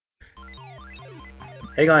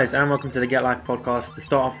Hey guys, and welcome to the Get Life podcast. To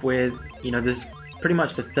start off with, this is pretty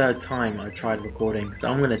much the third time I've tried recording, so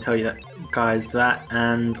I'm going to tell you that, guys,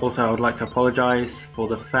 and also I would like to apologize for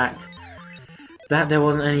the fact that there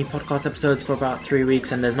wasn't any podcast episodes for about 3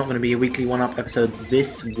 weeks, and there's not going to be a weekly one-up episode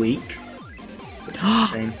this week, which is a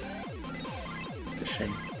shame. It's a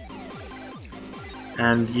shame.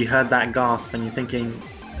 And you heard that gasp, and you're thinking,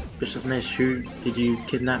 Bishop's Mish, who did you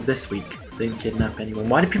kidnap this week? I didn't kidnap anyone.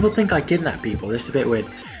 Why do people think I kidnap people? This is a bit weird.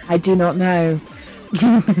 I do not know.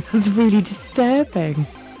 That's really disturbing.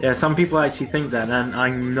 Yeah, some people actually think that, and I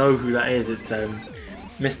know who that is. It's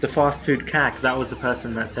Mr. Fast Food Cack. That was the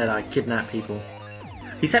person that said I kidnap people.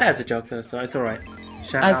 He said it as a joke though, so it's alright.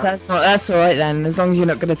 Shout out. That's all right then. As long as you're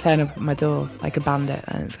not going to turn up at my door like a bandit,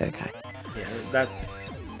 then it's okay. Yeah,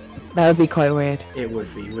 That would be quite weird. it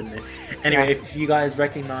would be, wouldn't it? Anyway, Yeah. if you guys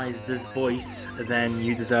recognize this voice, then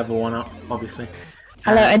you deserve a one up, obviously.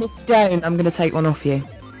 Hello, And and if you don't, I'm going to take one off you.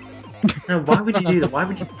 no, why would you do that? Why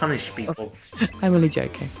would you punish people? I'm only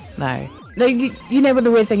joking. No. No, you know what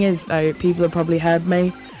the weird thing is though? People have probably heard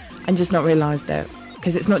me and just not realised it.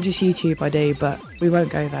 Because it's not just YouTube I do, but we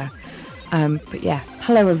won't go there. But yeah,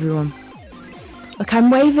 hello everyone. Look,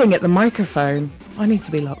 I'm waving at the microphone. I need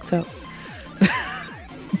to be locked up.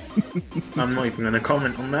 I'm not even going to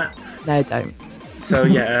comment on that. No, don't. So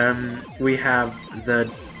yeah, we have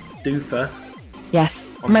the doofer. Yes,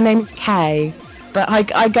 On my name's Kay, but I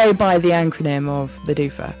go by the acronym of the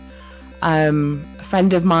Doofer. A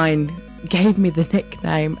friend of mine gave me the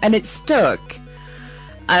nickname, and it stuck.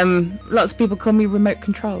 Lots of people call me Remote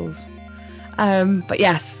Controls. But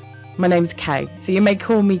yes, my name's Kay, so you may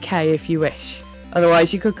call me Kay if you wish.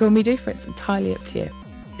 Otherwise, you could call me Doofer. It's entirely up to you.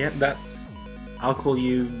 yeah, I'll call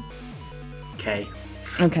you K.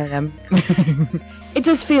 Okay then. It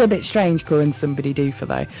does feel a bit strange calling somebody Doofer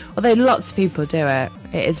though. Although lots of people do it,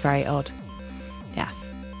 it is very odd.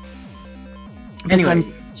 Yes. But Anyway, I'm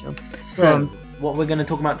special. Go so on. what we're going to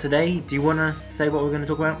talk about today? Do you want to say what we're going to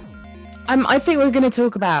talk about? I think we're going to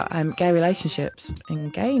talk about gay relationships in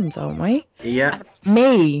games, aren't we? Yeah.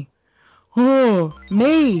 Me. Oh,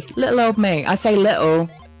 me. Little old me. I say little.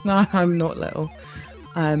 No, I'm not little.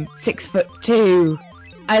 6'2".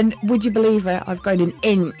 And would you believe it? I've grown an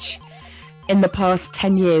inch in the past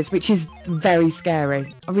 10 years, which is very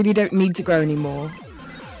scary. I really don't need to grow anymore.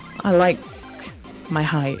 I like my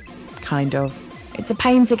height, kind of. It's a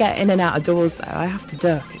pain to get in and out of doors, though. I have to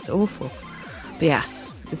duck. It's awful. But yes,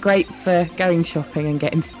 great for going shopping and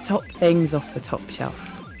getting top things off the top shelf.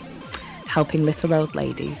 Helping little old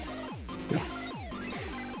ladies. Yes.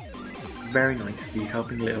 Very nice to be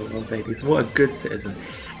helping little old ladies. What a good citizen.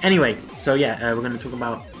 Anyway, so yeah, we're going to talk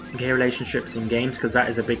about gay relationships in games because that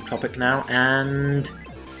is a big topic now. And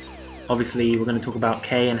obviously, we're going to talk about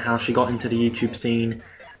Kay and how she got into the YouTube scene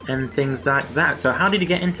and things like that. So, how did you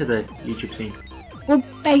get into the YouTube scene? Well,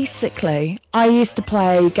 basically, I used to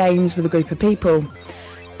play games with a group of people,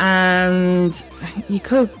 and you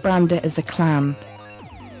could brand it as a clan,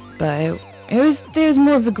 but it was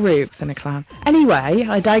more of a group than a clan. Anyway,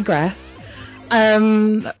 I digress.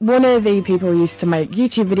 One of the people used to make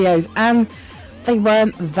YouTube videos, and they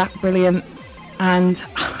weren't that brilliant. And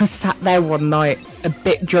I sat there one night, a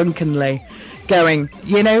bit drunkenly, going,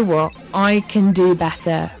 you know what? I can do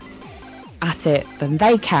better at it than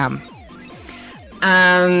they can.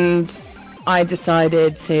 And I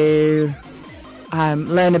decided to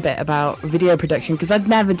learn a bit about video production because I'd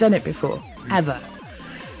never done it before, ever.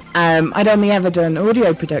 I'd only ever done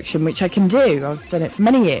audio production, which I can do. I've done it for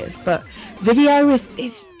many years, but video is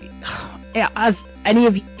as any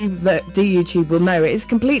of you that do YouTube will know, it is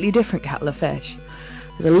completely different kettle of fish.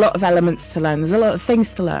 There's a lot of elements to learn. There's a lot of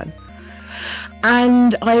things to learn.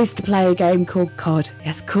 And I used to play a game called COD.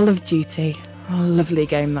 Yes, Call of Duty. Oh, lovely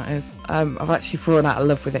game that is. I've actually fallen out of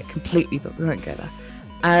love with it completely, but we won't go there.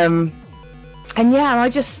 And yeah, I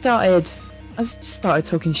just started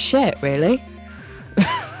talking shit really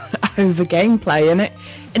over gameplay,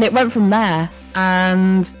 and it went from there.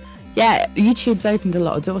 And yeah, YouTube's opened a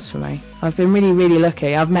lot of doors for me. I've been really, really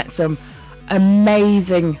lucky. I've met some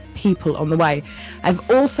amazing people on the way. I've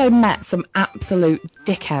also met some absolute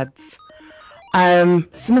dickheads.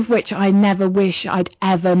 Some of which I never wish I'd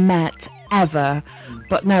ever met ever.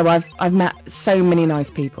 But no, I've met so many nice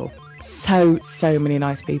people. So many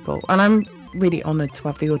nice people. And I'm really honoured to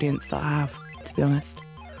have the audience that I have, to be honest.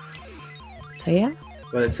 So yeah.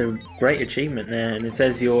 Well, it's a great achievement there, and it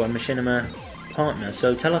says you're a machinima partner.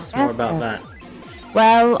 So, tell us more about Yeah. that.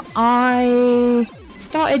 Well, I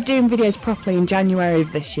started doing videos properly in January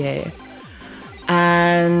of this year.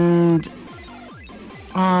 And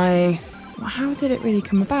how did it really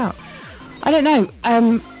come about? I don't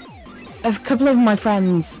know. a couple of my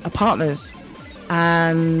friends are partners,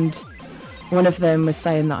 and one of them was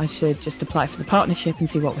saying that I should just apply for the partnership and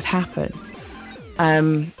see what would happen.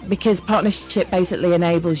 Because partnership basically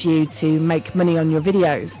enables you to make money on your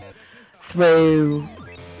videos through,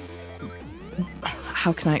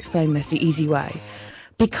 how can I explain this the easy way?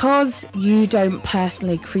 Because you don't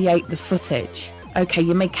personally create the footage, okay,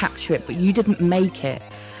 you may capture it, but you didn't make it.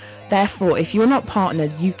 Therefore, if you're not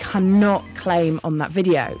partnered, you cannot claim on that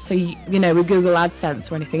video. So, you know, with Google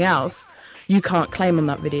AdSense or anything else, you can't claim on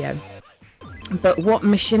that video. But what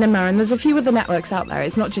Machinima, and there's a few other networks out there,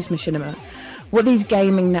 it's not just Machinima, what these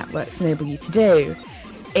gaming networks enable you to do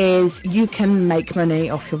is you can make money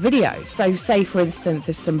off your videos. So say, for instance,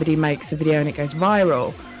 if somebody makes a video and it goes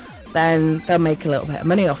viral, then they'll make a little bit of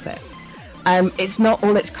money off it. It's not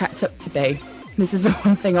all it's cracked up to be. This is the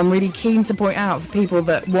one thing I'm really keen to point out for people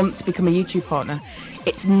that want to become a YouTube partner.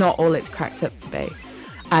 It's not all it's cracked up to be.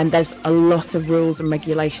 And there's a lot of rules and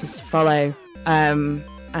regulations to follow. And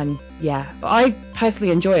yeah, I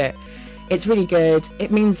personally enjoy it. It's really good. It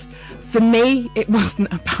means, for me, it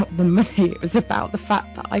wasn't about the money. It was about the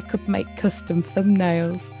fact that I could make custom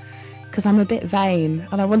thumbnails. Because I'm a bit vain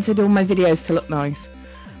and I wanted all my videos to look nice.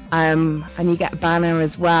 And you get a banner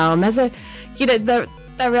as well. And there's a, you know, there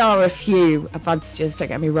are a few advantages, don't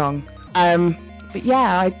get me wrong. But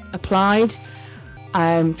yeah, I applied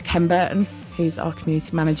to Ken Burton, who's our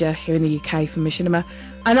community manager here in the UK for Machinima,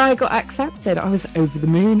 and I got accepted. I was over the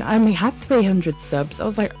moon. I only had 300 subs. I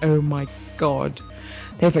was like, oh my god,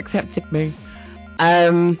 they've accepted me.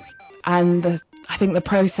 And I think the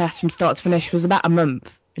process from start to finish was about a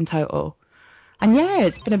month in total. And yeah,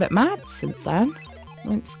 it's been a bit mad since then.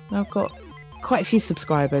 I've got quite a few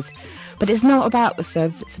subscribers, but it's not about the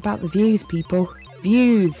subs, it's about the views, people.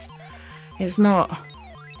 Views. It's not,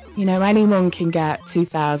 you know, anyone can get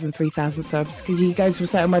 2,000, 3,000 subs because you go to a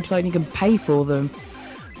certain website and you can pay for them.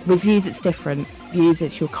 With views, it's different. Views,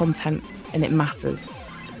 it's your content and it matters.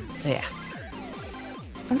 So yes.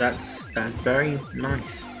 That's very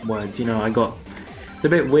nice words. You know, it's a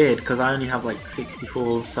bit weird because I only have like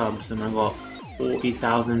 64 subs and I got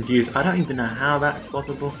 40,000 views. I don't even know how that's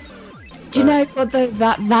possible. Do you know what,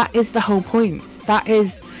 that is the whole point. That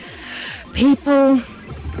is, people,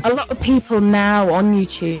 a lot of people now on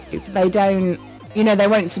YouTube, they don't, you know, they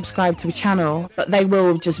won't subscribe to a channel, but they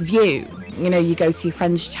will just view. You know, you go to your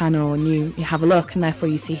friend's channel and you have a look, and therefore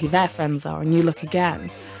you see who their friends are and you look again.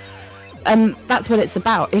 And that's what it's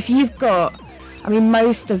about. If you've got, I mean,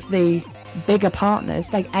 most of the bigger partners,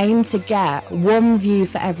 they aim to get 1 view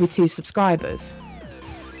for every 2 subscribers.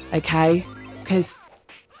 Okay? Because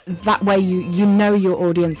that way you know your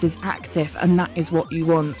audience is active, and that is what you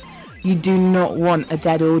want. You do not want a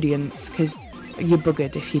dead audience, because you're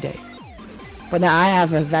buggered if you do. But now I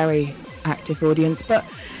have a very active audience, but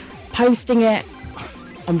posting it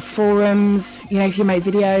on forums, you know, if you make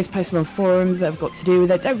videos, post them on forums that have got to do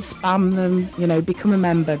with it, don't spam them, you know, become a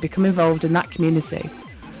member, become involved in that community.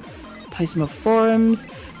 Post them on forums.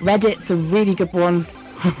 Reddit's a really good one.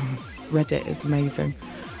 Reddit is amazing.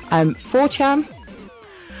 4chan,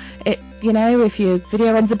 it, you know, if your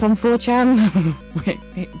video ends up on 4chan,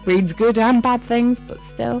 it reads good and bad things, but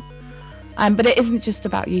still. But it isn't just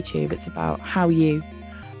about YouTube, it's about how you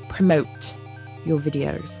promote your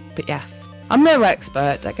videos. But yes, I'm no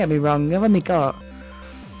expert, don't get me wrong.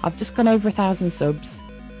 I've just gone over 1,000 subs,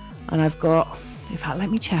 and I've got, in fact,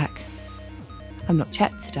 let me check. I've not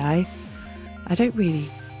checked today.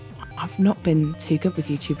 I've not been too good with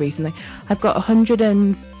YouTube recently. I've got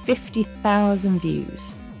 150,000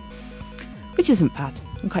 views, which isn't bad.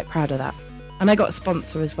 I'm quite proud of that. And I got a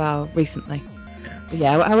sponsor as well recently. But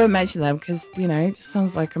yeah, I won't mention them because, you know, it just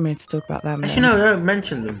sounds like I'm here to talk about them. Actually, no, don't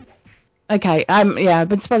mention them. Okay, yeah, I've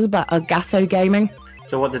been sponsored by Elgato Gaming.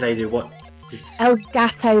 So what do they do?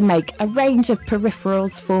 Elgato make a range of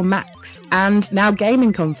peripherals for Macs and now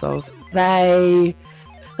gaming consoles. They're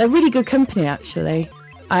a really good company, actually.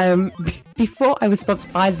 Before I was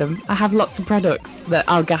sponsored by them, I have lots of products that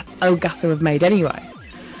Elgato have made anyway.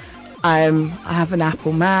 I have an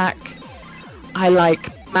Apple Mac. I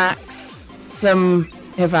like Macs. In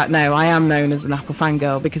fact, no, I am known as an Apple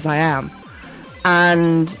fangirl because I am.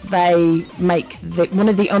 And they make one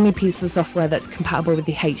of the only pieces of software that's compatible with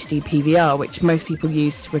the HD PVR, which most people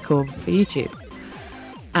use to record for YouTube.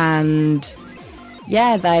 And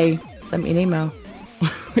yeah, they sent me an email.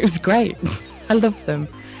 It was great. I love them.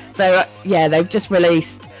 So yeah, they've just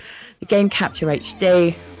released the Game Capture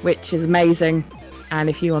HD, which is amazing. And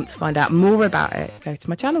if you want to find out more about it, go to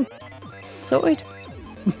my channel. Sorted.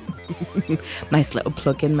 Nice little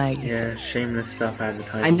plug in there. Yeah, shameless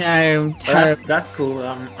self-advertising. I know. Terrible. That's cool.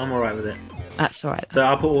 I'm alright with it. That's all right. So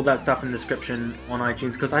I'll put all that stuff in the description on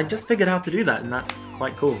iTunes because I just figured out to do that, and that's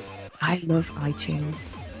quite cool. I love iTunes.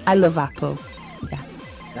 I love Apple. Yeah.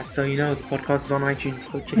 That's so you know the podcast is on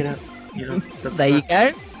iTunes. Go check it out. You know, There you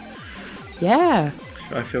go. Yeah.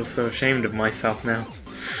 I feel so ashamed of myself now.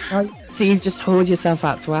 So you've just hauled yourself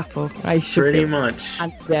out to Apple. I should Pretty feel much.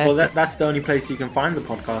 and Well, dirty. that's the only place you can find the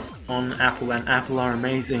podcast on Apple, and Apple are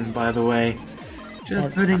amazing, by the way.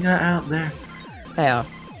 Just putting that out there. They are.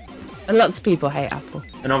 And lots of people hate Apple.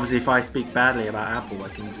 And obviously, if I speak badly about Apple,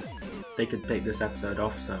 they could take this episode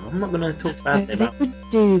off. So I'm not going to talk badly They about. would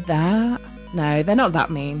do that. No, they're not that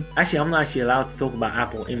mean. Actually, I'm not actually allowed to talk about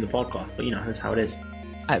Apple in the podcast, but you know that's how it is.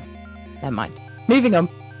 Oh, never mind. Moving on.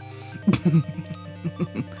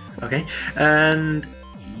 Okay, and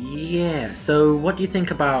yeah. So, what do you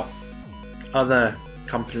think about other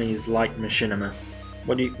companies like Machinima?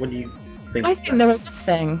 What do you think? I think they're a good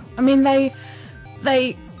thing. I mean, they're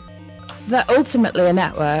ultimately a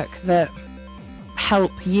network that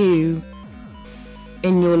help you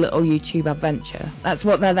in your little YouTube adventure. That's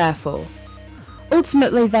what they're there for.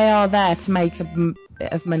 Ultimately, they are there to make a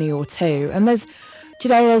bit of money or two. And there's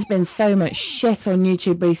been so much shit on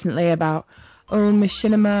YouTube recently about, oh,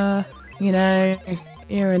 Machinima,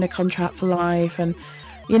 you're in a contract for life. And,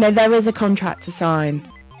 there is a contract to sign.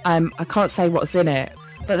 I can't say what's in it,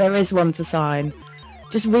 but there is one to sign.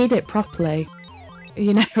 Just read it properly.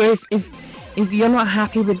 If you're not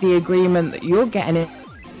happy with the agreement that you're getting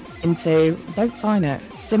into, don't sign it.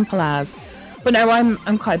 Simple as. But no,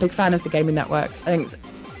 I'm quite a big fan of the gaming networks. I think it's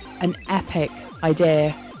an epic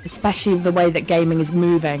idea, especially the way that gaming is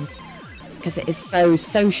moving, because it is so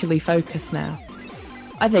socially focused now.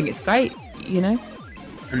 I think it's great, And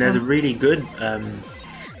there's a really good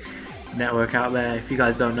network out there. If you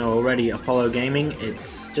guys don't know already, Apollo Gaming.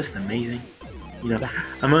 It's just amazing. Yes.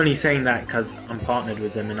 I'm only saying that because I'm partnered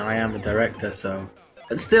with them and I am a director. So,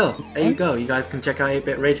 but still, there you go. You guys can check out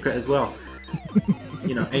 8-Bit Rage Quit as well.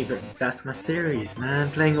 8-Bit, that's my series, man.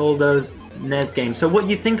 Playing all those NES games. So, what do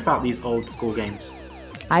you think about these old school games?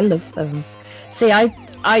 I love them. See,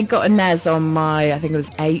 I got a NES on I think it was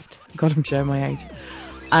 8. God, I'm showing my age.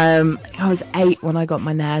 I was 8 when I got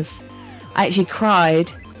my NES. I actually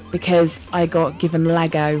cried because I got given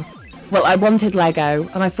Lego. Well, I wanted Lego,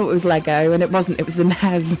 and I thought it was Lego, and it wasn't. It was the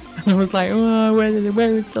NES. And I was like, oh, where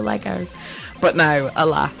is the Lego? But no,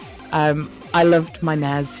 alas. I loved my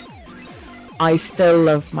NES. I still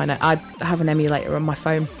love my NES. I have an emulator on my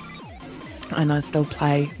phone, and I still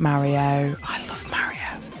play Mario. I love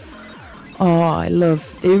Mario. Oh, I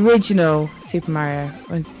love the original Super Mario.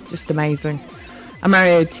 It's just amazing. And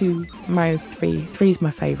Mario 2, Mario 3. 3 is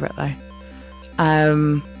my favourite, though.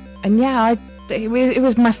 And yeah, it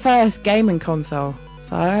was my first gaming console,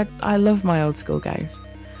 so I love my old school games.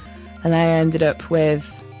 And I ended up with,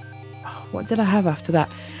 what did I have after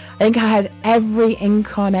that? I think I had every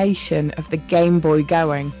incarnation of the Game Boy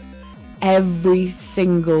going, every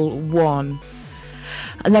single one.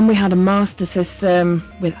 And then we had a Master System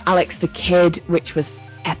with Alex the Kid, which was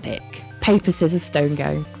epic. Paper, scissors, stone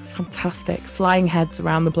game, fantastic, flying heads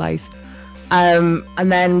around the place. And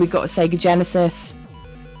then we got a Sega Genesis,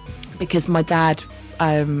 because my dad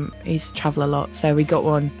used to travel a lot, so we got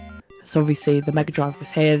one. So obviously the Mega Drive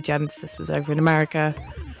was here, the Genesis was over in America.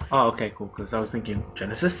 Oh, okay, cool. Because I was thinking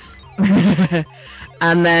Genesis.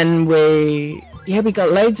 And then we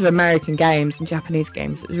got loads of American games and Japanese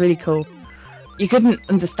games. It was really cool. You couldn't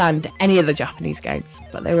understand any of the Japanese games,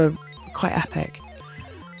 but they were quite epic.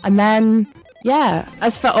 And then, yeah,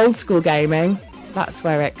 as for old school gaming, that's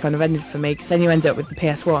where it kind of ended for me, because then you end up with the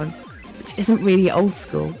PS1, which isn't really old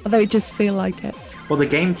school, although it does feel like it. Well, the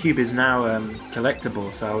GameCube is now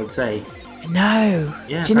collectible, so I would say. No.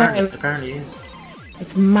 Yeah, Do you know, apparently it is.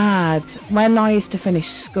 it's mad. When I used to finish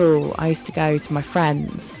school, I used to go to my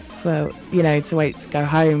friends for, to wait to go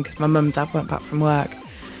home because my mum and dad went back from work.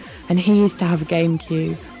 And he used to have a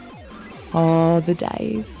GameCube. Oh, the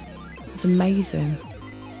days. It's amazing.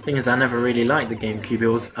 Thing is, I never really liked the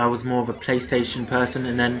GameCube. I was more of a PlayStation person,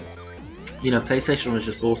 and then, PlayStation was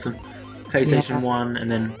just awesome. PlayStation Yeah. 1, and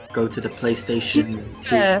then go to the PlayStation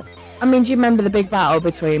 2. I mean, do you remember the big battle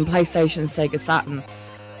between PlayStation and Sega Saturn?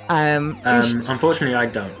 Unfortunately, I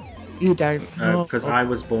don't. You don't. Because I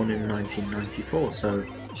was born in 1994, so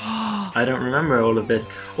I don't remember all of this.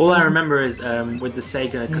 All I remember is with the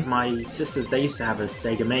Sega, because my sisters, they used to have a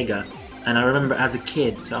Sega Mega, and I remember as a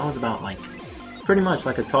kid, so I was about pretty much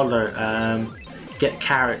like a toddler, get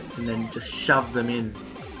carrots and then just shove them in.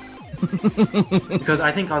 Because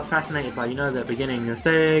I think I was fascinated by, the beginning of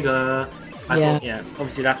Sega. I Yeah. thought, yeah,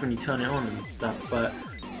 obviously that's when you turn it on and stuff, but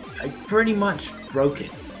I pretty much broke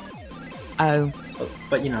it. Oh.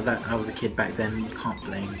 But that I was a kid back then. You can't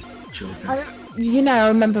blame children. I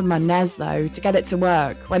remember my NES though. To get it to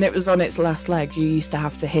work, when it was on its last legs, you used to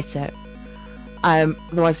have to hit it.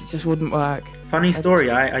 Otherwise, it just wouldn't work. Funny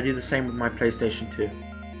story. I do the same with my PlayStation 2.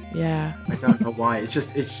 Yeah. I don't know why. It's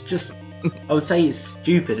just. I would say it's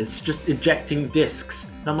stupid. It's just ejecting discs.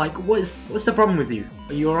 And I'm like, what's the problem with you?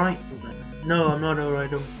 Are you alright? He's like, no, I'm not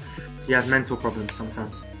alright. He has mental problems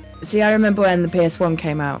sometimes. See, I remember when the PS1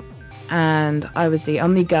 came out, and I was the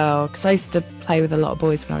only girl, because I used to play with a lot of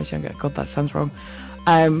boys when I was younger. God, that sounds wrong.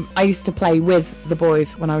 I used to play with the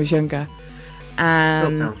boys when I was younger.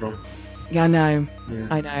 And Still sounds wrong. Yeah, I know. Yeah.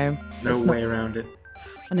 I know. No way around it.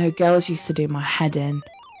 I know girls used to do my head in.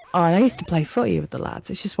 Oh, and I used to play footy with the lads.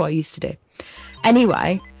 It's just what I used to do.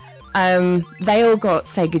 Anyway, they all got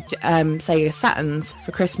Sega Saturns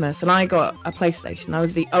for Christmas, and I got a PlayStation. I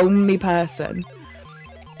was the only person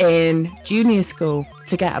in junior school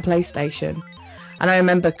to get a PlayStation. And I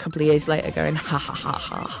remember a couple of years later going, ha ha ha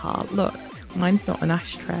ha ha, look, mine's not an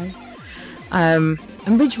ashtray. And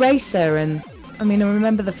Ridge Racer, and I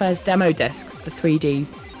remember the first demo disc, the 3D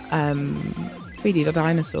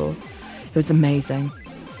dinosaur. It was amazing.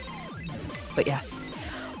 But yes,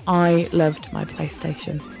 I loved my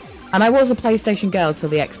PlayStation. And I was a PlayStation girl till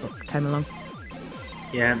the Xbox came along.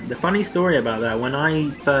 Yeah, the funny story about that, when I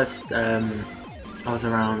first, I was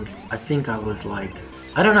around, I think I was like,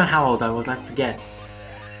 I don't know how old I was, I forget.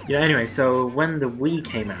 Anyway, so when the Wii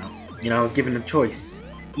came out, I was given a choice,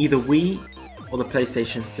 either Wii or the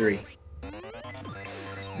PlayStation 3.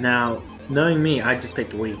 Now, knowing me, I just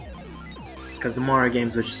picked the Wii. Because the Mario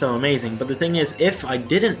games were so amazing. But the thing is, if I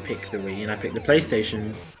didn't pick the Wii and I picked the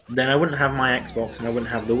PlayStation, then I wouldn't have my Xbox and I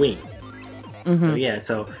wouldn't have the Wii. Mm-hmm.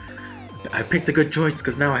 So I picked a good choice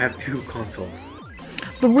because now I have two consoles.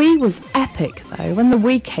 The Wii was epic though. When the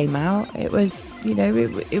Wii came out, it was,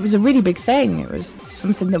 it was a really big thing. It was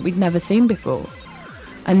something that we'd never seen before.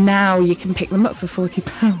 And now you can pick them up for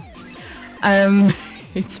 £40.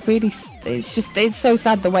 It's so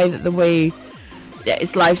sad the way that the Wii,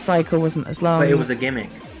 its life cycle wasn't as long. But it was a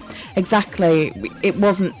gimmick. Exactly. It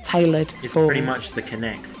wasn't tailored It's for... pretty much the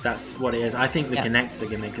Kinect. That's what it is. I think the Kinect's a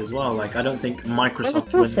gimmick as well. Like, I don't think Microsoft,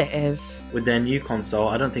 of course it is. with their new console,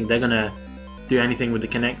 I don't think they're gonna do anything with the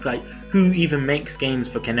Kinect. Like, who even makes games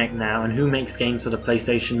for Kinect now, and who makes games for the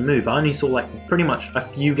PlayStation Move? I only saw like pretty much a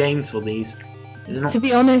few games for these. To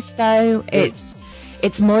be honest though, it's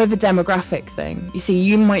more of a demographic thing. You see,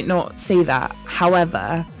 you might not see that.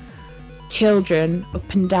 However, children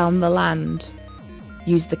up and down the land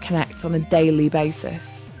use the Kinect on a daily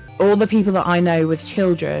basis. All the people that I know with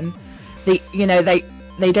children, they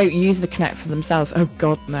don't use the Kinect for themselves. Oh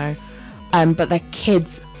God, no. But their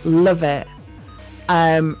kids love it.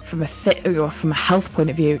 From a health point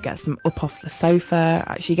of view, it gets them up off the sofa.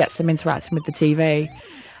 Actually, gets them interacting with the TV.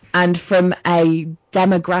 And from a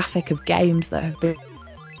demographic of games that have been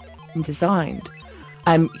designed,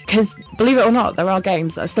 because believe it or not, there are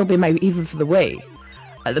games that are still being made even for the Wii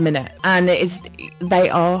at the minute, and they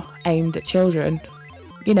are aimed at children.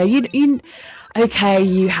 Okay,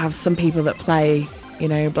 you have some people that play,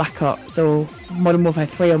 Black Ops or Modern Warfare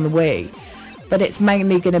 3 on the Wii, but it's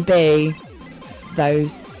mainly going to be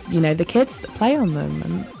those, the kids that play on them,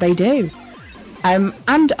 and they do.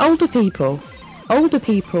 And older people,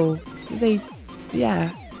 they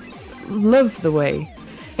love the Wii.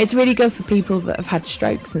 It's really good for people that have had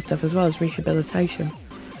strokes and stuff as well as rehabilitation.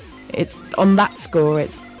 It's on that score,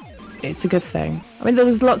 it's a good thing. There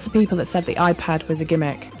was lots of people that said the iPad was a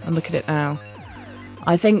gimmick, and look at it now.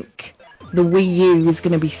 I think the Wii U is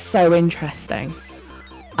going to be so interesting.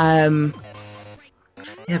 Yeah,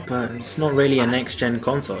 but it's not really a next-gen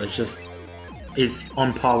console. It's just is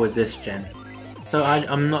on par with this gen. So I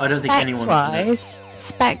don't think anyone's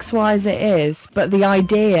Specs wise it is, but the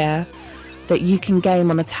idea that you can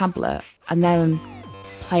game on a tablet and then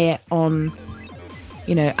play it on,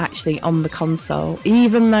 actually on the console,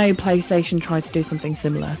 even though PlayStation tried to do something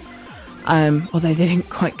similar, although they didn't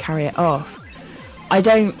quite carry it off. I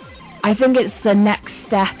think it's the next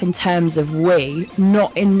step in terms of Wii,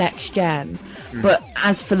 not in next gen, but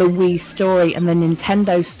as for the Wii story and the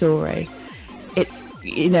Nintendo story, it's,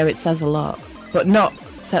 it says a lot, but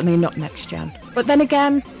certainly not next gen. But then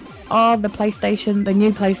again, are the new PlayStation, the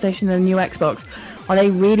new Xbox, are they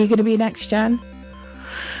really going to be next gen?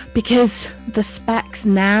 Because the specs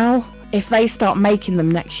now, if they start making them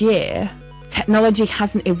next year, technology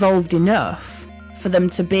hasn't evolved enough for them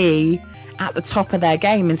to be at the top of their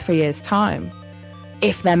game in 3 years' time,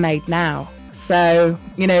 if they're made now. So,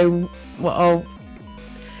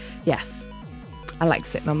 yes, I like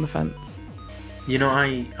sitting on the fence. You know,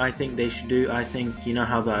 I think they should do. I think you know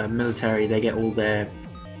how the military they get all their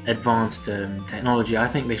advanced technology. I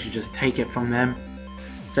think they should just take it from them.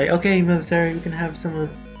 Say, okay, military, we can have some of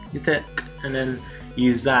your tech, and then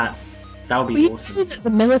use that. That would be Well, you know awesome that the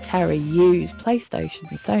military use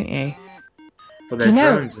PlayStations, don't you? for Do their you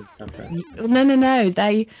know? drones and stuff. Right? No, no, no.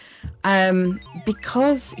 They,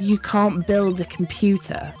 because you can't build a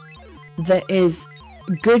computer that is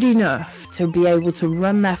good enough to be able to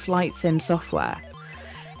run their flight sim software.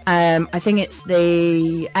 I think it's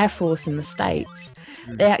the Air Force in the States.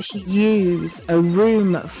 They actually use a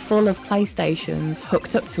room full of PlayStations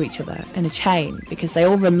hooked up to each other in a chain because they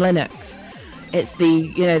all run Linux. It's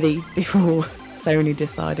the before Sony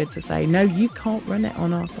decided to say no, you can't run it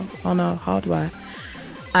on our hardware.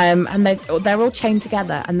 And they're all chained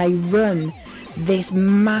together and they run this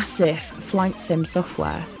massive flight sim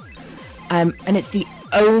software. And it's the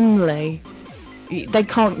only they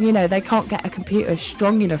can't get a computer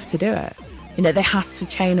strong enough to do it. They have to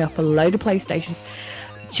chain up a load of PlayStations.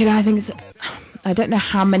 Do you know, I don't know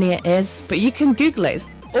how many it is, but you can Google it. It's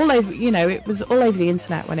all over, it was all over the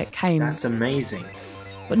internet when it came. That's amazing.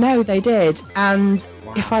 But no, they did. And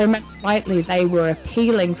Wow. if I remember rightly, they were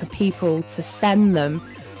appealing for people to send them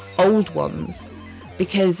old ones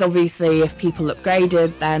because obviously if people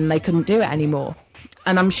upgraded, then they couldn't do it anymore.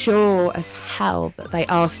 And I'm sure as hell that they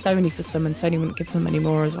asked Sony for some and Sony wouldn't give them any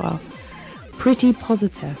more as well. Pretty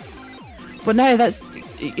positive. But no, that's,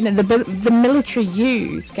 the military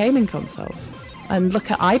use gaming consoles. And look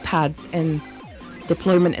at iPads in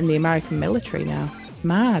deployment in the American military now. It's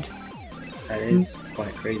mad. That is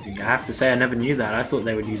quite crazy. I have to say, I never knew that. I thought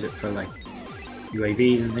they would use it for like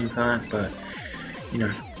UAVs and things like that, but you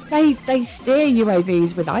know, They steer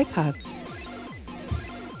UAVs with iPads.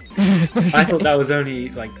 I thought that was only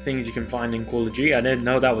like things you can find in Call of Duty. I didn't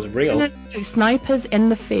know that was real. Snipers in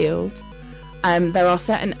the field. There are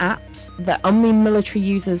certain apps that only military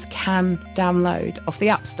users can download off the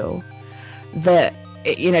App Store. That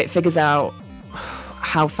it figures out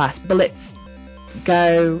how fast bullets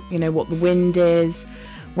go. What the wind is,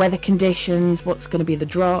 weather conditions, what's going to be the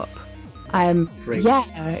drop. Yeah,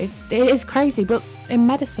 it is crazy, but in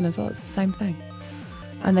medicine as well, it's the same thing.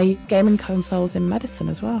 And they use gaming consoles in medicine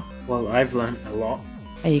as well. Well, I've learned a lot.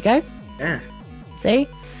 There you go. Yeah. See?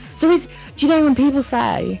 So do you know when people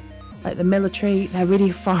say, like the military, they're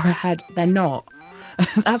really far ahead? They're not.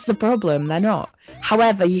 That's the problem. They're not.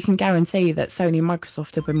 However, you can guarantee that Sony and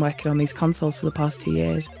Microsoft have been working on these consoles for the past 2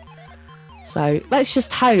 years. So let's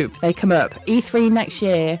just hope they come up. E3 next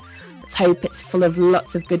year, let's hope it's full of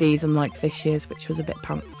lots of goodies, unlike this year's, which was a bit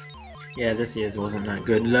pants. Yeah, this year's wasn't that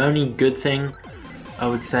good. The only good thing I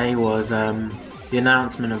would say was the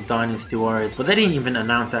announcement of Dynasty Warriors, but they didn't even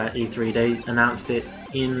announce that at E3. They announced it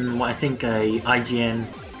in what I think a IGN.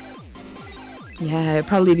 Yeah, it'd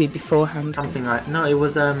probably be beforehand. Something like no, it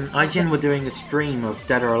was IGN were doing a stream of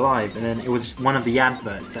Dead or Alive, and then it was one of the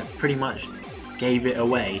adverts that pretty much gave it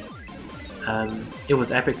away. It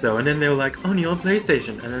was epic though, and then they were like only on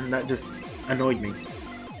PlayStation, and then that just annoyed me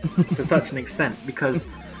to such an extent because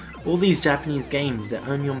all these Japanese games they're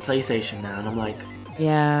only on PlayStation now, and I'm like,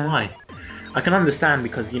 Yeah. why? I can understand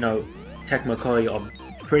because Tecmo Koei are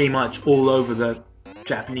pretty much all over the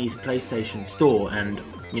Japanese PlayStation store, and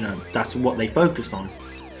that's what they focus on.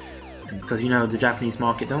 Because the Japanese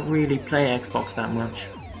market don't really play Xbox that much.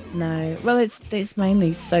 No, well, it's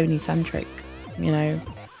mainly Sony centric.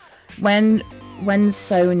 When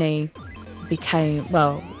Sony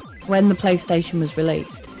when the PlayStation was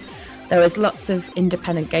released, there was lots of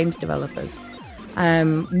independent games developers.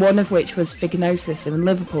 One of which was Fignosis in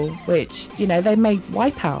Liverpool, which they made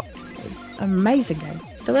Wipeout. It was an amazing game,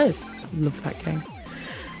 still is. I love that game.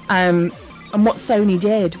 And what Sony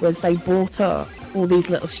did was they bought up all these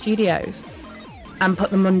little studios and put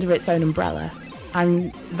them under its own umbrella.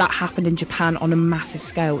 And that happened in Japan on a massive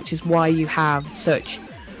scale, which is why you have such,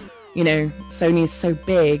 Sony is so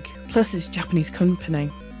big, plus it's a Japanese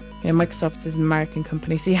company. Microsoft is an American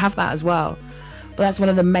company, so you have that as well. But that's one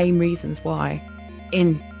of the main reasons why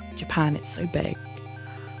in Japan it's so big.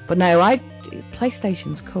 But no,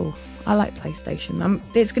 PlayStation's cool. I like PlayStation.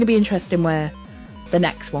 It's going to be interesting where the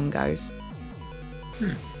next one goes.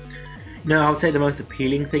 No, I would say the most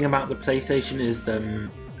appealing thing about the PlayStation is their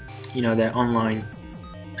online,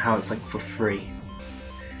 how it's like for free.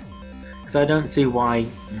 Because I don't see why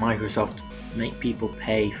Microsoft make people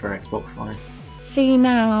pay for Xbox Live. See,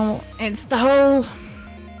 now it's the whole.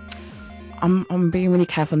 I'm being really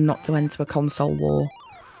careful not to enter a console war,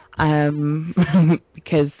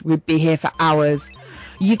 because we'd be here for hours.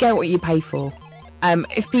 You get what you pay for.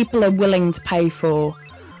 If people are willing to pay for,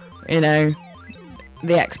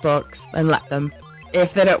 the Xbox, then let them.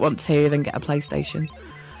 If they don't want to, then get a PlayStation.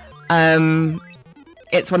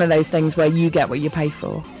 It's one of those things where you get what you pay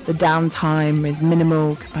for. The downtime is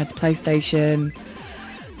minimal compared to PlayStation.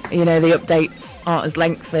 You know, the updates aren't as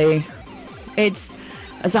lengthy. It's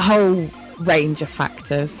as a whole range of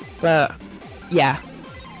factors. But yeah.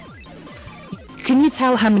 Can you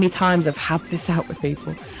tell how many times I've had this out with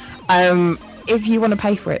people? If you want to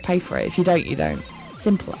pay for it, pay for it. If you don't, you don't.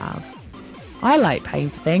 Simple as. I like paying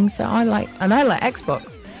for things, so I like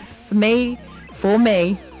Xbox. For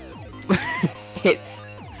me, it's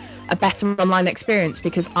a better online experience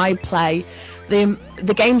because I play the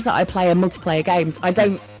games that I play are multiplayer games. I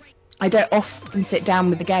don't often sit down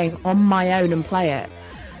with the game on my own and play it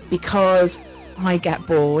because I get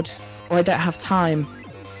bored or I don't have time,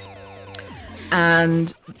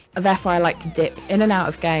 and therefore I like to dip in and out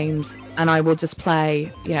of games, and I will just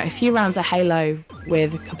play a few rounds of Halo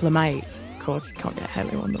with a couple of mates. Of course, you can't get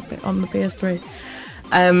Halo on the PS3.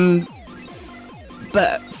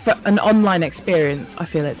 But for an online experience, I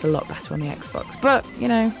feel it's a lot better on the Xbox. But,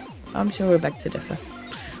 I'm sure we'll beg to differ.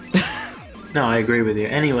 No, I agree with you.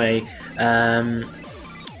 Anyway, I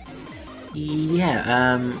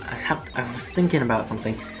was thinking about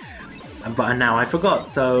something, but now I forgot.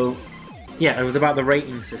 So, yeah, it was about the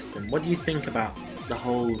rating system. What do you think about the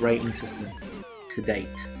whole rating system to date?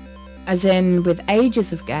 As in with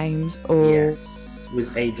ages of games, or... Yes,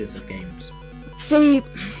 with ages of games. See,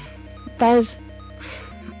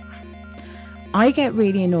 I get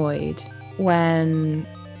really annoyed when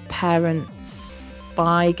parents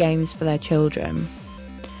buy games for their children,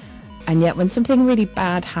 and yet when something really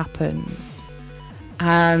bad happens,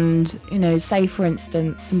 and, say for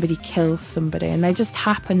instance, somebody kills somebody, and they just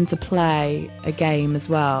happen to play a game as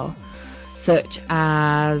well, such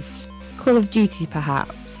as Call of Duty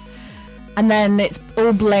perhaps, and then it's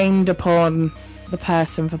all blamed upon the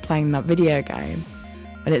person for playing that video game.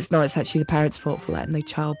 And it's actually the parents' fault for letting the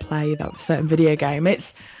child play that certain video game.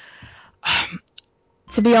 It's,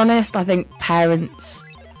 to be honest, I think parents,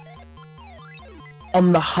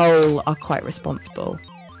 on the whole, are quite responsible.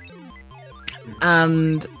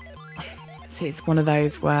 And it's one of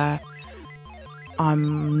those where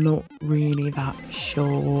I'm not really that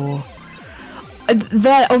sure.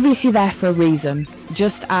 They're obviously there for a reason,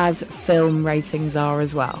 just as film ratings are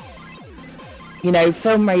as well.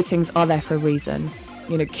 Film ratings are there for a reason.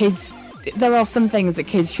 Kids, there are some things that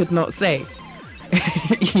kids should not see.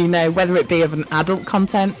 Whether it be of an adult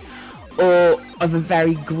content or of a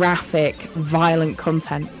very graphic, violent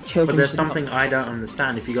content. Children. But there's something I don't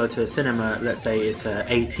understand. If you go to a cinema, let's say it's a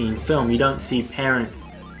 18 film, you don't see parents,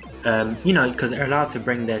 because they're allowed to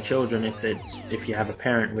bring their children if you have a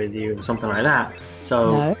parent with you or something like that.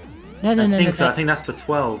 So No. I think that's for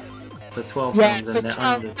 12. For 12 films and they're 12,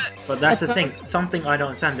 under. But that's the thing. Something I don't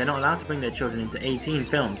understand. They're not allowed to bring their children into 18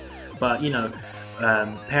 films. But,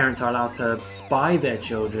 parents are allowed to buy their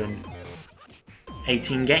children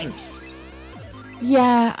 18 games.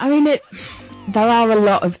 Yeah, I mean, there are a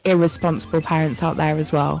lot of irresponsible parents out there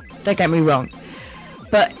as well. Don't get me wrong.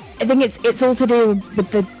 But I think it's all to do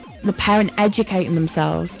with the parent educating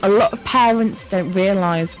themselves. A lot of parents don't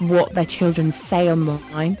realise what their children say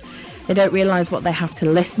online. They don't realise what they have to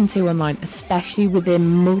listen to online, especially within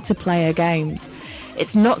multiplayer games.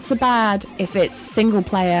 It's not so bad if it's single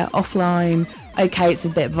player, offline. Okay, it's a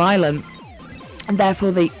bit violent, and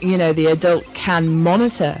therefore the adult can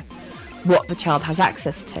monitor what the child has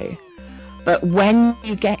access to. But when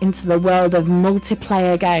you get into the world of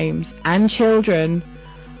multiplayer games and children,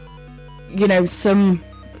 some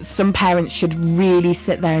parents should really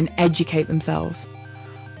sit there and educate themselves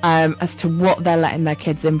as to what they're letting their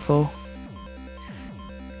kids in for.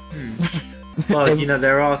 Well,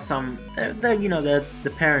 there are some, the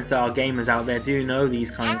parents that are gamers out there do know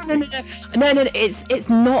these kinds of things. No,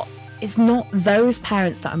 it's not those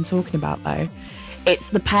parents that I'm talking about though. It's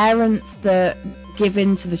the parents that give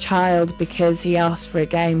in to the child because he asked for a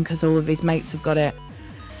game because all of his mates have got it.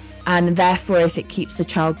 And therefore, if it keeps the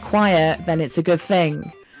child quiet, then it's a good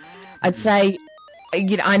thing. I'd say,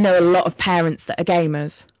 I know a lot of parents that are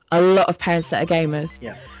gamers.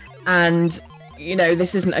 Yeah. And,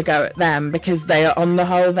 this isn't a go at them because they are, on the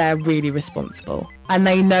whole, they're really responsible. And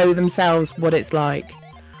they know themselves what it's like.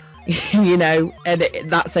 And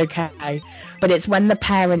that's okay. But it's when the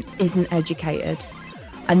parent isn't educated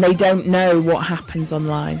and they don't know what happens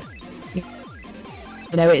online.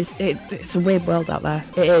 It's a weird world out there.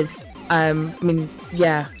 It is.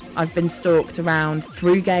 I've been stalked around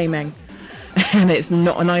through gaming, and it's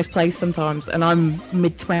not a nice place sometimes. And I'm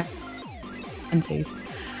mid-20s.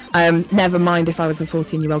 Never mind if I was a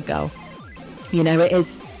 14-year-old girl. It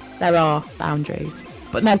is. There are boundaries.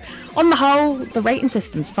 But no, on the whole, the rating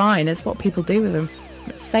system's fine. It's what people do with them.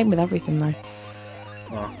 It's the same with everything, though.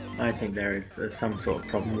 Well, I think there is some sort of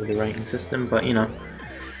problem with the rating system, but you know,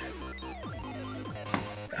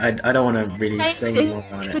 I don't want to really say more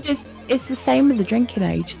about it. But it's the same with the drinking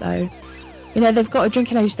age, though. You know, they've got a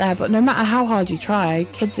drinking age there, but no matter how hard you try,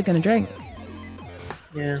 kids are going to drink.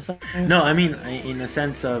 Yeah. So, No, I mean, in a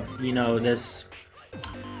sense of, you know, there's.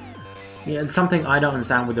 Yeah, and something I don't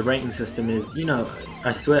understand with the rating system is, you know,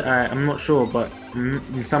 I swear, I'm not sure, but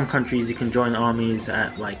in some countries you can join armies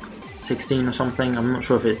at like 16 or something. I'm not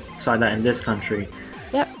sure if it's like that in this country.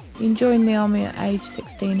 yep, you can join the army at age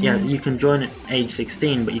 16 Yeah, here. you can join at age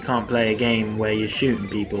 16, but you can't play a game where you're shooting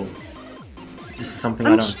people. This is something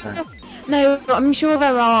I I'm don't sure, understand. no, I'm sure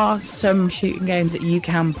there are some shooting games that you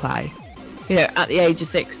can play, you know, at the age of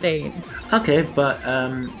 16. Okay, but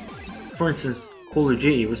for instance, Call of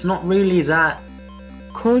Duty was not really that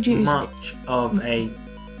Call of Duty's much of a,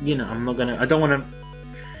 you know, I don't want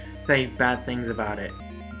to say bad things about it,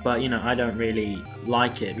 but you know, I don't really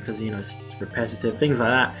like it because you know it's just repetitive things like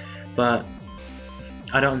that. But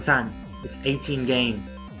I don't understand. It's 18 game,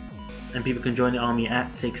 and people can join the army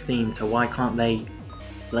at 16. So why can't they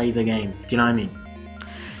play the game? Do you know what I mean?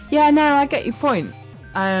 Yeah, no, I get your point.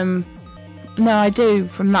 No, I do.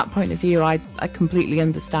 From that point of view, I completely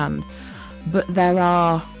understand. But there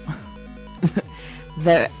are,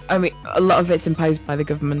 I mean, a lot of it's imposed by the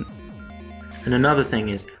government. And another thing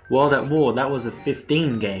is, World at War. That was a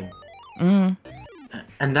 15 game, Mm.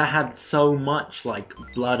 and that had so much like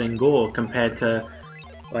blood and gore compared to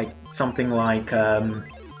like something like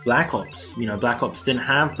Black Ops. You know, Black Ops didn't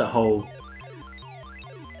have the whole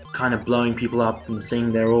kind of blowing people up and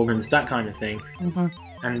seeing their organs, that kind of thing. Mm-hmm.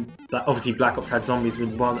 And obviously Black Ops had zombies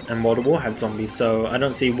and World at War had zombies, so I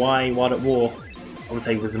don't see why World at War, I would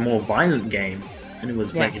say, was a more violent game, and it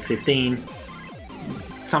was Yeah. rated 15.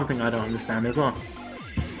 Something I don't understand as well.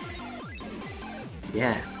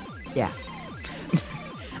 Yeah. Yeah.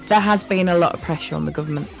 There has been a lot of pressure on the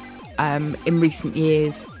government in recent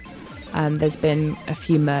years. There's been a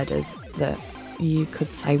few murders that you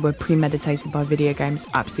could say were premeditated by video games,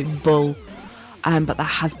 absolute bull. But there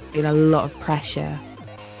has been a lot of pressure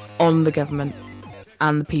on the government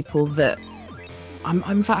and the people that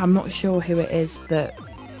in fact, I'm not sure who it is that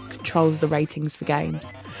controls the ratings for games.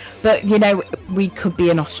 But you know, we could be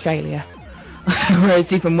in Australia, where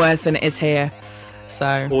it's even worse than it is here.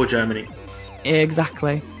 So Or Germany.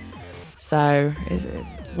 exactly. So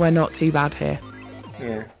we're not too bad here.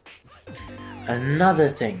 Yeah. Another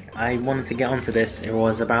thing I wanted to get onto this, it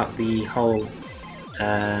was about the whole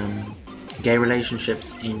um, gay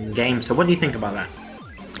relationships in games. So what do you think about that?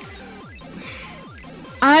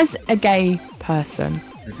 As a gay person,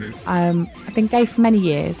 I've been gay for many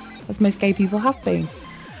years, as most gay people have been.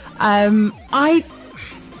 I,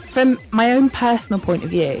 from my own personal point of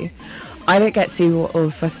view, I don't get to see what all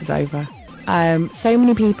the fuss is over. So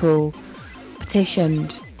many people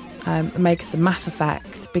petitioned the makers of Mass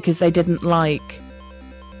Effect because they didn't like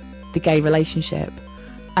the gay relationship.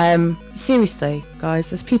 Seriously,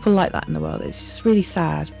 guys, there's people like that in the world. It's just really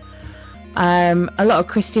sad. A lot of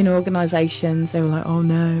Christian organisations, they were like, "Oh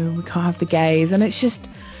no, we can't have the gays," and it's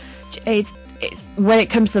when it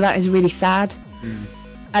comes to that, it's really sad.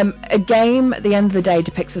 A game at the end of the day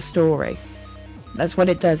depicts a story. That's what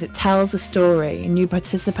it does. It tells a story, and you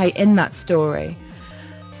participate in that story.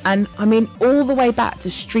 And I mean, all the way back to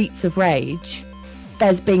Streets of Rage,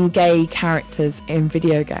 there's been gay characters in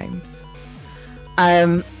video games.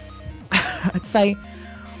 I'd say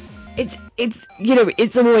it's you know,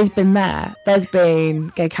 it's always been there. There's been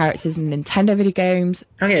gay characters in Nintendo video games,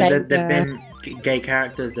 Okay, there've Sega. been gay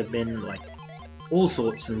characters, there've been like all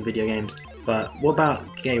sorts in video games, but what about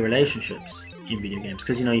gay relationships in video games?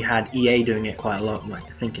 Because you know you had EA doing it quite a lot, like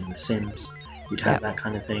I think in The Sims, you'd have Yeah, that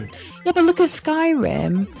kind of thing. yeah, but look at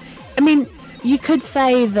Skyrim. I mean, you could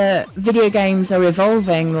say that video games are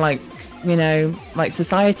evolving, like, you know, like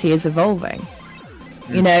society is evolving.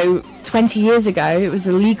 You know, 20 years ago, it was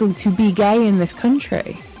illegal to be gay in this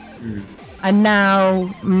country. And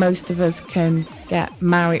now most of us can get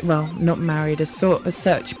married. Well, not married as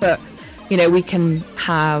such, but, you know, we can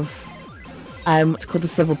have what's called a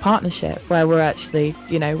civil partnership, where we're actually,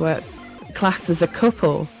 you know, we're classed as a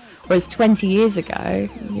couple. Whereas 20 years ago,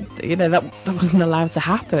 you know, that wasn't allowed to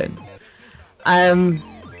happen.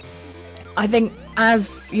 I think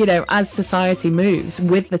as, you know, as society moves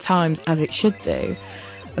with the times, as it should do,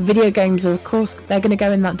 video games are, of course, they're going to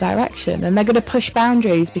go in that direction, and they're going to push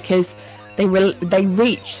boundaries because they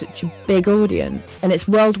reach such a big audience, and it's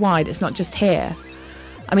worldwide. It's not just here.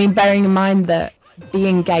 I mean, bearing in mind that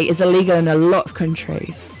being gay is illegal in a lot of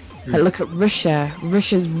countries. Like, look at Russia.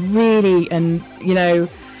 Russia's really, and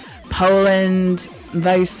Poland,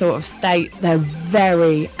 those sort of states, they're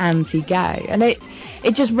very anti-gay, and it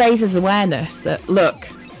just raises awareness that look,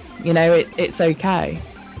 it's okay.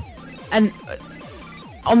 And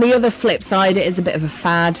on the other flip side, it is a bit of a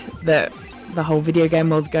fad that the whole video game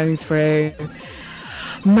world's going through.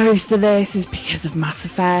 Most of this is because of Mass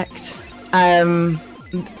Effect.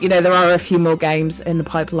 There are a few more games in the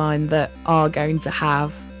pipeline that are going to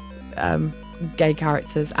have gay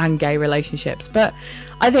characters and gay relationships, but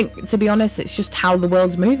I think, to be honest, it's just how the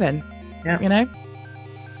world's moving. Yeah.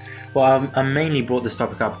 Well, I mainly brought this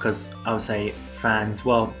topic up because I would say fans,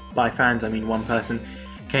 well, by fans I mean one person,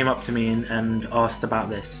 came up to me and asked about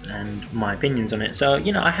this and my opinions on it. So,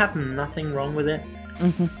 I have nothing wrong with it,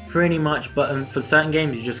 pretty much, but for certain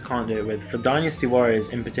games you just can't do it with. For Dynasty Warriors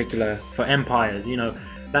in particular, for Empires,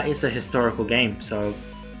 that is a historical game, so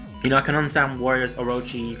I can understand Warriors,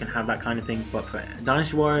 Orochi, you can have that kind of thing, but for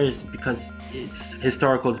Dynasty Warriors, because it's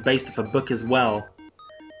historical, it's based off a book as well,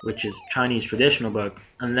 which is Chinese traditional book,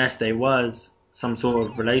 unless there was some sort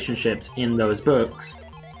of relationships in those books,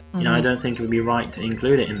 I don't think it would be right to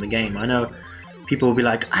include it in the game. I know people will be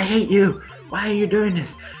like, I hate you, why are you doing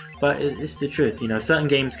this? But it's the truth, certain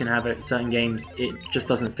games can have it, certain games it just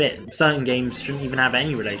doesn't fit. Certain games shouldn't even have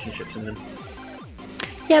any relationships in them.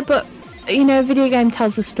 Yeah, but, a video game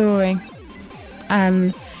tells a story,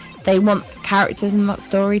 and they want characters in that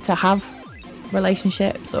story to have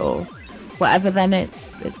relationships or whatever, then it's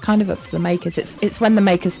kind of up to the makers. It's when the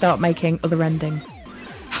makers start making other endings.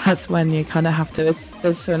 That's when you kind of have to.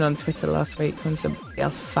 There's someone on Twitter last week when somebody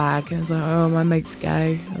else fag, and I was like, oh, my mate's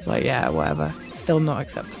gay. I was like, yeah, whatever. Still not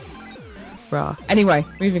acceptable. Rah. Anyway,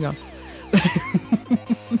 moving on.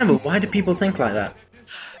 Yeah, but why do people think like that?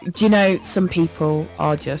 Do you know, some people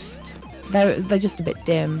are just they're just a bit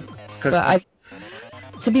dim. But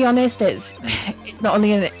to be honest, it's not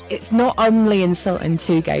only insulting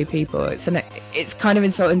to gay people. It's kind of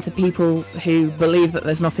insulting to people who believe that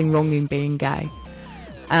there's nothing wrong in being gay.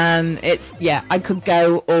 And I could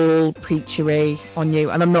go all preachery on you,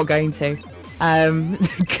 and I'm not going to,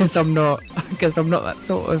 because I'm not that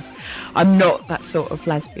sort of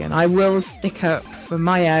lesbian. I will stick up for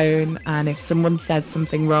my own, and if someone said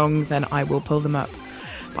something wrong, then I will pull them up.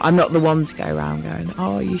 But I'm not the one to go around going,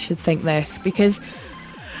 oh, you should think this, because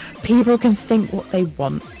people can think what they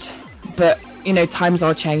want, but times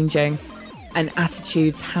are changing, and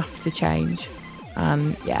attitudes have to change.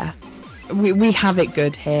 And we have it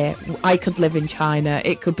good here. I could live in China.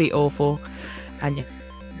 It could be awful. And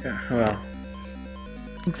well,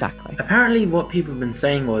 exactly. Apparently what people have been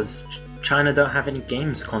saying was China don't have any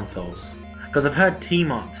games consoles. Because I've heard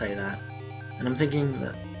T-Mart say that. And I'm thinking,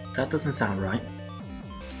 that doesn't sound right.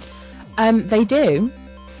 They do.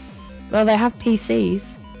 Well, they have PCs.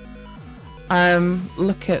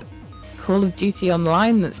 Look at Call of Duty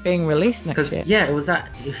Online that's being released next year. Yeah, it was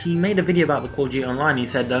that. He made a video about the Call of Duty Online. He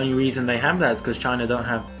said the only reason they have that is because China don't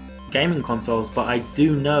have gaming consoles. But I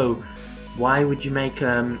do know, why would you make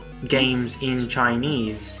games in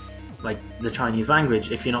Chinese, like the Chinese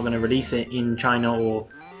language, if you're not going to release it in China or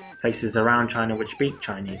places around China which speak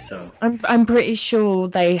Chinese? So I'm pretty sure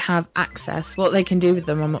they have access. What they can do with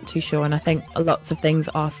them, I'm not too sure. And I think lots of things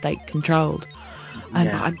are state controlled.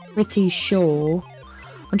 But I'm pretty sure.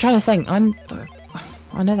 I'm trying to think. I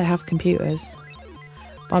know they have computers,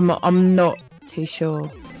 but I'm not too sure.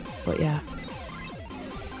 But yeah.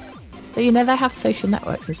 But they have social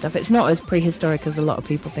networks and stuff. It's not as prehistoric as a lot of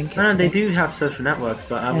people think it is. No, they do have social networks,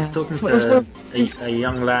 but I was talking to a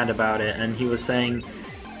young lad about it, and he was saying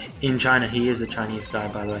in China, he is a Chinese guy,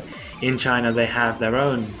 by the way, in China they have their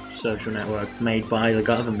own social networks made by the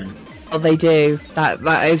government. Oh, they do. That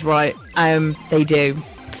is right. They do.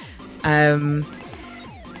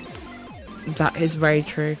 That is very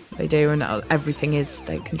true. They do, and everything is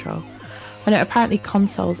state control. I know apparently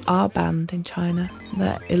consoles are banned in China.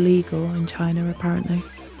 They're illegal in China, apparently.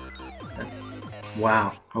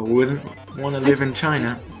 Wow, I wouldn't want to live in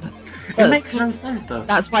China. It makes no sense, though.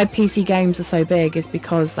 That's why PC games are so big, is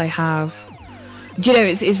because they have... Do you know,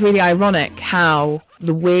 it's really ironic how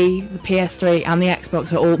the Wii, the PS3 and the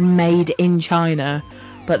Xbox are all made in China,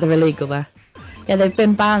 but they're illegal there. Yeah, they've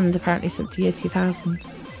been banned apparently since the year 2000.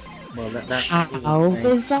 Well, that's how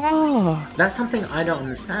bizarre. That's something I don't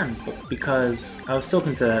understand, but because I was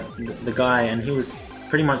talking to the guy and he was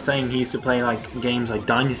pretty much saying he used to play like games like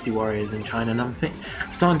Dynasty Warriors in China, and I'm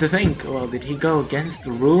starting to think, well, did he go against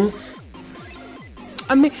the rules?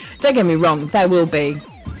 I mean, don't get me wrong, there will be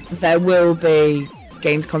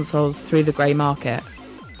games consoles through the grey market,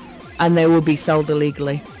 and they will be sold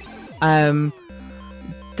illegally. Don't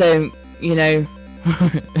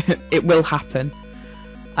It will happen.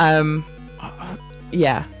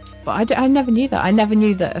 Yeah, but I never knew that. I never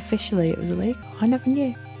knew that officially it was illegal. I never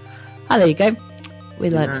knew. Oh, there you go. We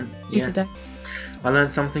learned something new today. I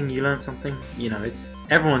learned something, you learned something. You know, it's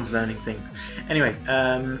everyone's learning things. Anyway,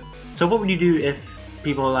 so what would you do if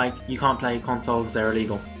people are like, you can't play consoles, they're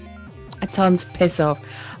illegal? I tell them to piss off.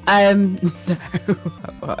 No.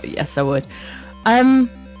 Well, yes, I would.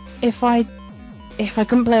 If I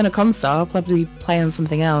couldn't play on a console, I'll probably play on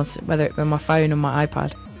something else, whether it be on my phone or my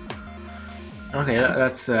iPad. Okay,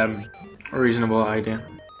 that's a reasonable idea.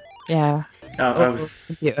 Yeah. I Or was,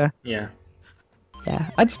 computer. yeah. Yeah.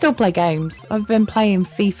 I'd still play games. I've been playing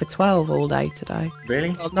FIFA 12 all day today.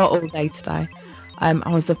 Really? Well, not all day today. I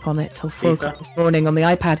was up on it till 4 FIFA? o'clock this morning on the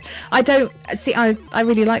iPad. I don't see. I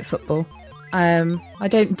really like football. I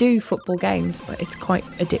don't do football games, but it's quite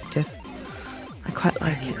addictive. I quite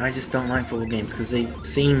like it. I just don't like football games because they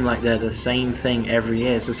seem like they're the same thing every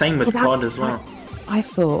year. It's the same with Well, COD as well. that's what I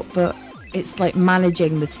thought, but it's like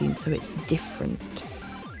managing the team, so it's different.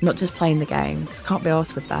 Not just playing the game, 'cause I can't be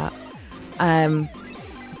arsed with that.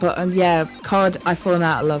 But yeah, COD. I've fallen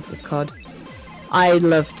out of love with COD. I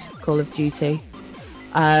loved Call of Duty.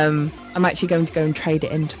 I'm actually going to go and trade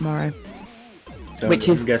it in tomorrow. So Which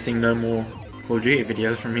I'm is guessing no more Call of Duty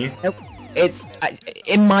videos from you. Nope. It's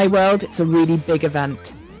in my world. It's a really big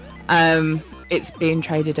event. It's being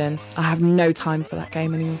traded in. I have no time for that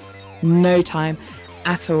game anymore. No time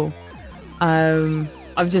at all. I've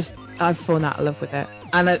fallen out of love with it,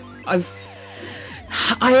 and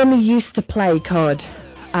I only used to play COD,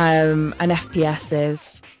 and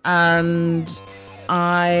FPSs, and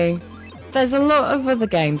there's a lot of other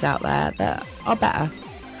games out there that are better,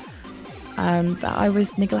 that I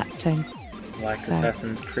was neglecting. Like So.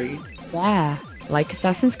 Assassin's Creed. Yeah, like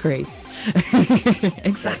Assassin's Creed.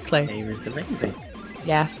 Exactly. That game is amazing.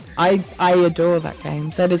 Yes, I adore that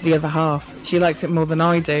game. So does the other half. She likes it more than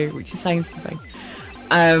I do, which is saying something.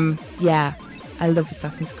 Yeah, I love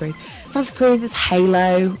Assassin's Creed. Assassin's Creed, there's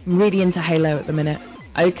Halo. I'm really into Halo at the minute.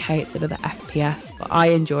 Okay, it's another FPS, but I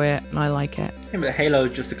enjoy it and I like it. Yeah, but Halo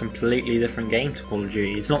is just a completely different game to Call of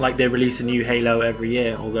Duty. It's not like they release a new Halo every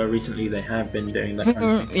year, although recently they have been doing that kind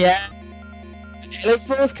of thing. Yeah. Halo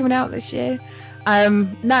 4 is coming out this year.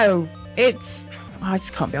 No, I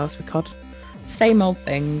just can't be arsed with COD. Same old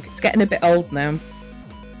thing. It's getting a bit old now.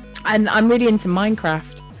 And I'm really into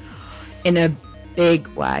Minecraft in a big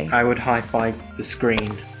way. I would high five the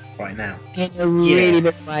screen right now. In a really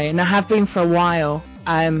big way. And I have been for a while.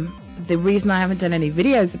 The reason I haven't done any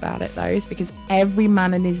videos about it though is because every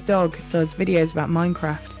man and his dog does videos about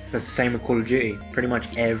Minecraft. That's the same with Call of Duty. Pretty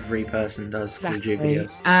much every person does Call of Duty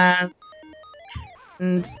videos.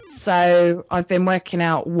 And so I've been working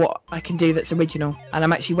out what I can do that's original, and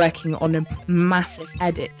I'm actually working on a massive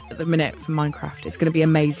edit at the minute for Minecraft. It's going to be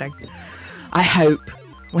amazing. I hope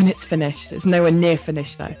when it's finished. It's nowhere near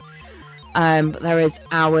finished though. But there is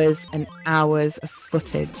hours and hours of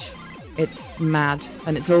footage. It's mad,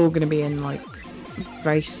 and it's all going to be in like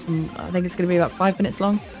very small. I think it's going to be about 5 minutes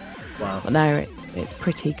long. Wow. But no, it's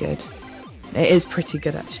pretty good. It is pretty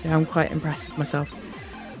good actually. I'm quite impressed with myself.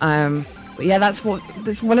 But yeah, that's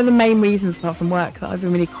one of the main reasons, apart from work, that I've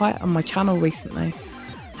been really quiet on my channel recently.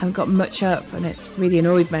 I haven't got much up, and it's really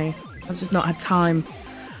annoyed me. I've just not had time.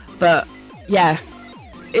 But yeah,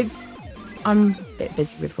 I'm a bit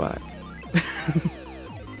busy with work.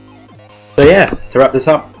 So yeah, to wrap this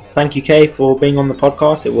up, thank you Kay for being on the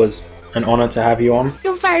podcast. It was an honour to have you on.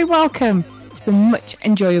 You're very welcome. It's been much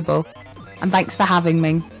enjoyable, and thanks for having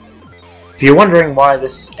me. If you're wondering why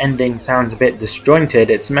this ending sounds a bit disjointed,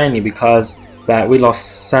 it's mainly because that we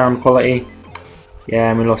lost sound quality,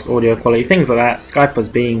 and we lost audio quality, things like that. Skype was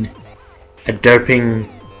being a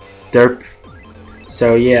doping derp.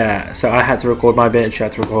 So yeah, so I had to record my bit, she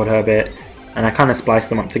had to record her bit, and I kind of spliced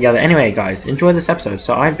them up together. Anyway guys, enjoy this episode.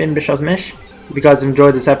 So I've been Bishozmish. If you guys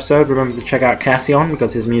enjoyed this episode, remember to check out Cassion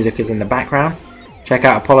because his music is in the background. Check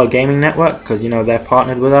out Apollo Gaming Network because you know they're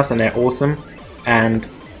partnered with us and they're awesome. And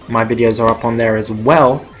my videos are up on there as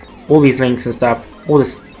well. All these links and stuff, all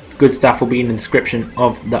this good stuff will be in the description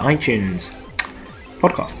of the iTunes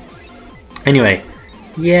podcast. Anyway,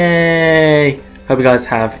 yay! Hope you guys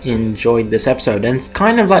have enjoyed this episode, and it's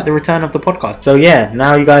kind of like the return of the podcast. So yeah,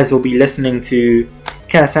 now you guys will be listening to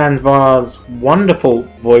Kasanvar's wonderful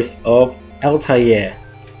voice of Altair.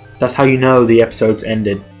 That's how you know the episode's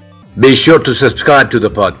ended. Be sure to subscribe to the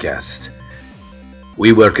podcast.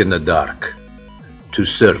 We work in the dark to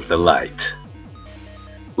serve the light.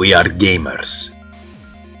 We are gamers.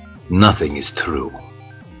 Nothing is true.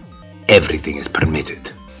 Everything is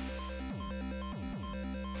permitted.